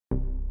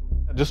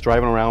Just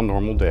driving around,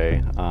 normal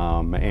day,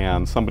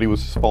 and somebody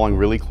was just following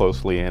really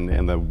closely,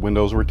 and the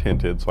windows were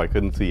tinted, so I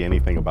couldn't see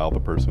anything about the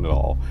person at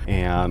all.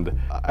 And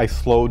I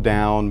slowed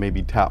down,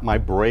 maybe tapped my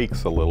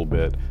brakes a little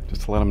bit,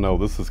 just to let him know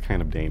this is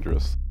kind of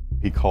dangerous.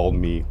 He called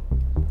me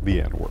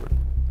the N-word.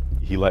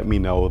 He let me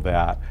know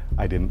that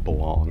I didn't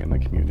belong in the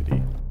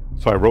community.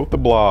 So I wrote the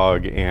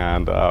blog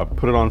and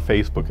put it on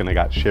Facebook, and it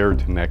got shared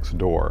to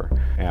Nextdoor,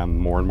 and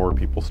more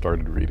people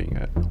started reading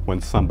it. When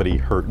somebody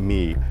hurt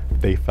me,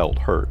 they felt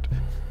hurt.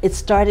 It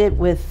started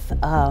with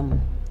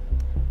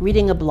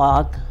reading a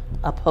blog,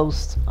 a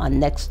post on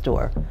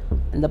Nextdoor,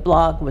 and the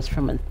blog was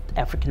from an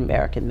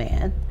African-American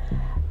man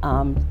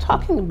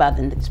talking about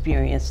an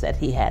experience that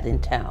he had in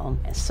town.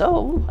 And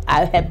so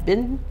I have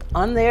been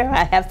on there.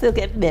 I have to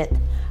admit,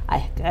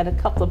 I got a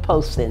couple of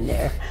posts in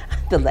there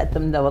to let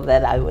them know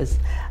that I was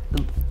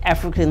the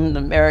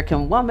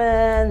African-American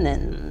woman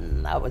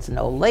and I was an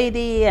old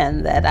lady,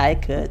 and that I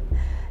could,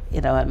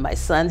 and my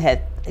son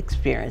had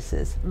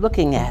experiences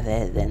looking at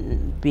it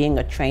and being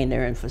a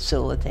trainer and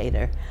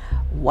facilitator.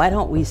 Why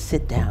don't we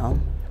sit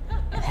down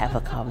and have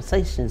a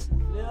conversation?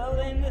 Still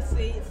in the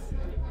seats.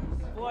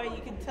 Boy,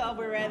 you can tell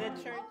we're at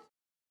a church.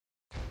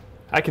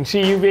 I can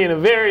see you being a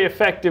very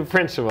effective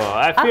principal.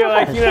 I feel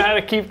like you know how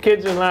to keep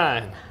kids in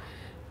line.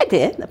 I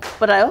did,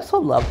 but I also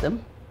loved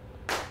them,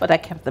 but I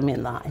kept them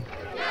in line.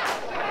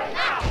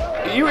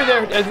 You were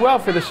there as well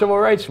for the Civil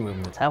Rights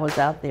Movement. I was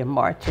out there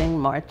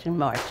marching,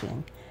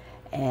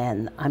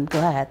 and I'm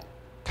glad.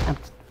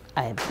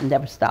 I have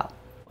never stopped.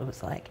 It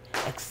was like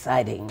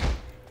exciting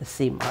to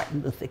see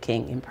Martin Luther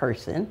King in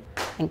person.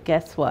 And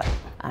guess what?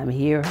 I'm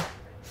here,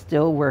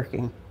 still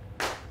working,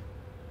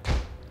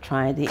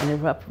 trying to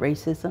interrupt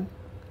racism,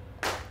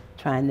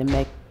 trying to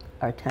make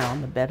our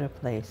town a better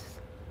place.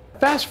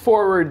 Fast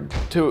forward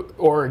to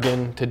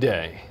Oregon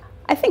today.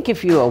 I think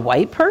if you're a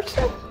white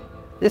person,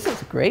 this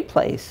is a great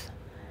place.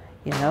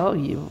 You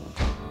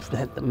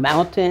have the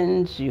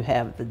mountains, you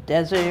have the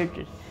desert,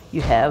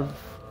 you have,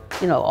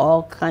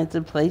 all kinds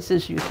of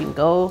places you can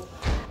go.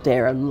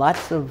 There are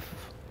lots of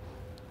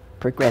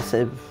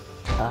progressive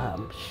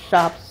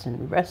shops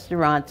and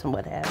restaurants and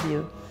what have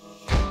you.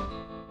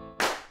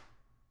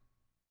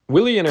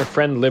 Willie and her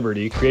friend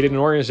Liberty created an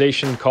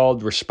organization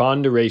called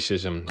Respond to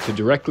Racism to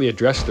directly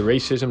address the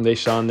racism they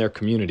saw in their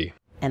community.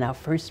 In our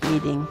first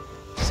meeting,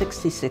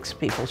 66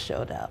 people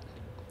showed up.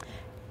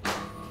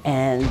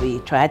 And we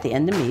tried to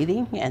end the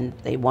meeting, and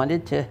they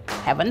wanted to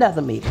have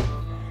another meeting.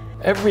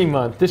 Every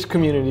month, this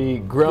community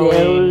growing.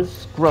 It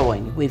was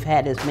growing. We've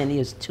had as many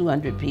as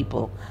 200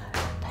 people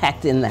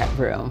packed in that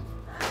room.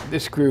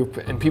 This group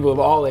and people of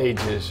all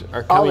ages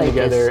are coming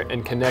together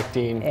and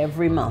connecting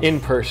every month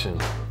in person.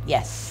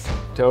 Yes.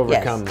 To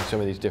overcome some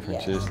of these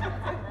differences.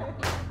 Yes.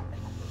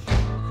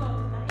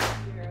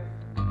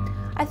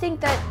 I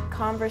think that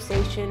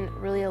conversation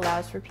really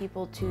allows for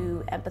people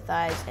to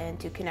empathize and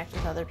to connect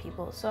with other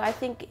people. So I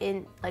think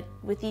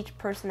with each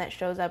person that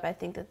shows up, I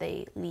think that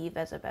they leave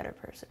as a better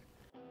person.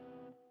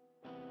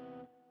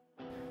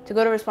 To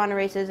go to Respond to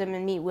Racism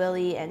and meet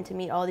Willie and to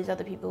meet all these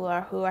other people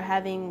who are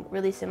having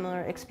really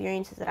similar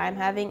experiences that I'm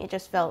having, it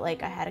just felt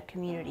like I had a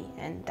community,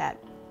 and that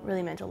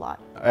really meant a lot.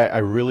 I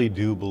really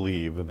do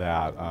believe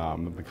that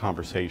the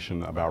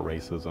conversation about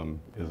racism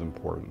is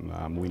important.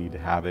 We need to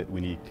have it.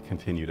 We need to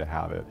continue to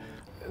have it.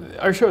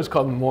 Our show is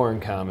called More in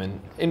Common.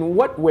 In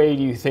what way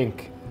do you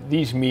think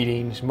these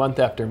meetings, month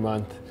after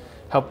month,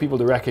 help people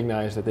to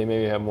recognize that they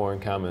maybe have more in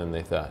common than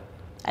they thought?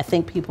 I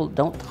think people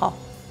don't talk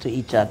to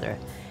each other,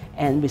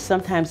 and we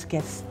sometimes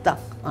get stuck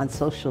on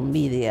social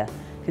media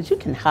because you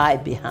can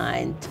hide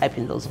behind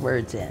typing those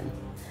words in.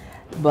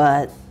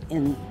 But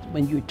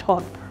when you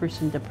talk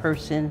person to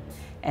person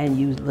and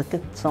you look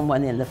at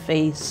someone in the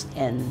face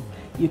and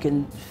you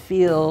can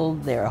feel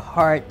their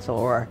heart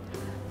or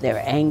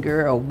their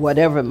anger or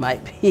whatever might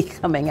be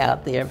coming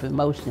out there of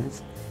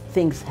emotions,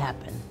 things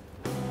happen.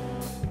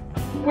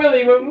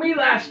 Willie, when we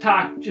last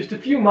talked just a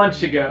few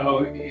months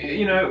ago,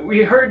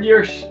 we heard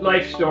your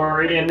life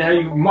story and how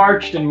you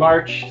marched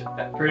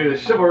for the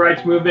Civil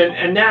Rights Movement,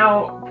 and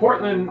now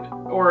Portland,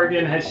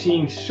 Oregon has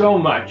seen so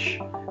much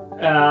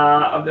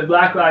of the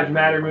Black Lives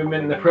Matter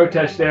movement and the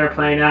protests there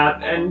playing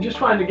out, and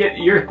just wanted to get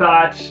your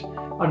thoughts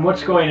on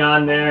what's going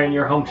on there in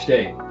your home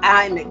state.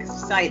 I'm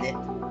excited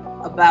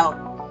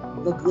about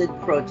the good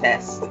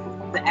protests.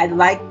 I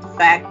like the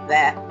fact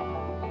that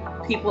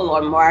people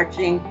are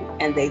marching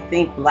and they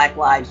think Black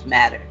Lives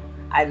Matter.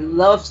 I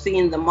love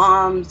seeing the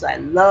moms, I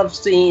love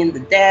seeing the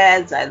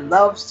dads, I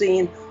love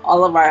seeing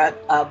all of our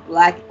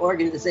Black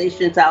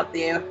organizations out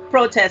there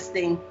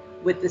protesting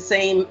with the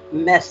same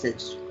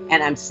message.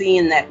 And I'm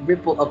seeing that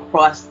ripple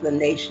across the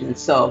nation.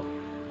 So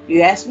if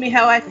you ask me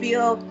how I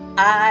feel,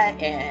 I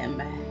am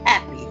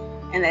happy.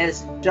 And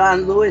as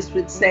John Lewis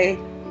would say,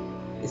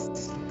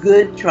 it's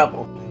good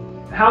trouble.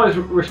 How is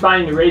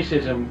responding to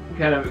racism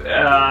kind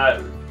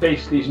of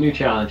face these new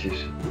challenges?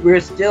 We're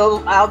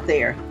still out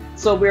there.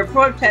 So we're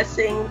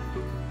protesting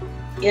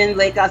in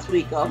Lake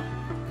Oswego.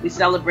 We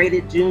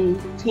celebrated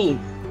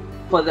Juneteenth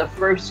for the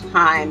first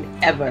time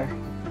ever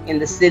in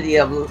the city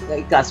of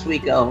Lake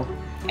Oswego.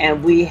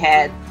 and we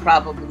had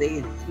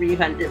probably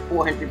 300,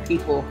 400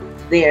 people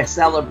there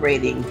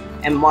celebrating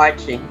and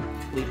marching.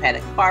 We've had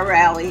a car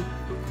rally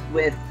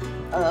with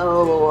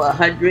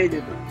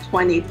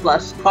 120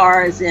 plus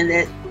cars in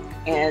it,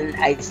 and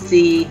I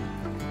see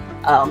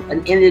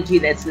an energy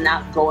that's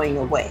not going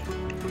away.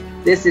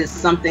 This is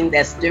something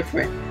that's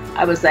different.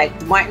 I was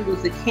like, Martin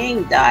Luther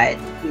King died,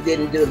 we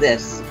didn't do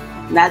this.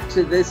 Not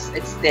to this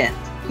extent.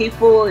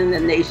 People in the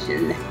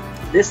nation,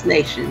 this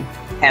nation,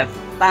 have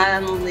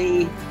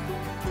finally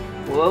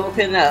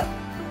woken up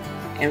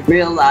and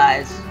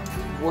realized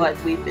what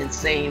we've been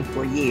saying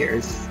for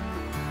years,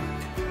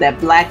 that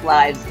Black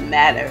lives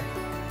matter.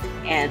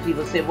 And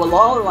people say, well,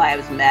 all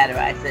lives matter.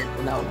 I said,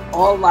 no,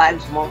 all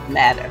lives won't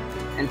matter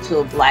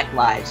until Black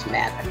lives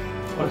matter.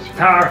 Well, it's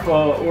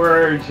powerful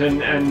words,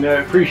 and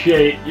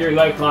appreciate your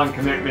lifelong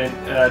commitment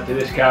to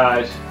this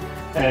cause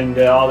and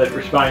all that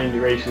Responding to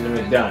Racism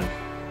has done.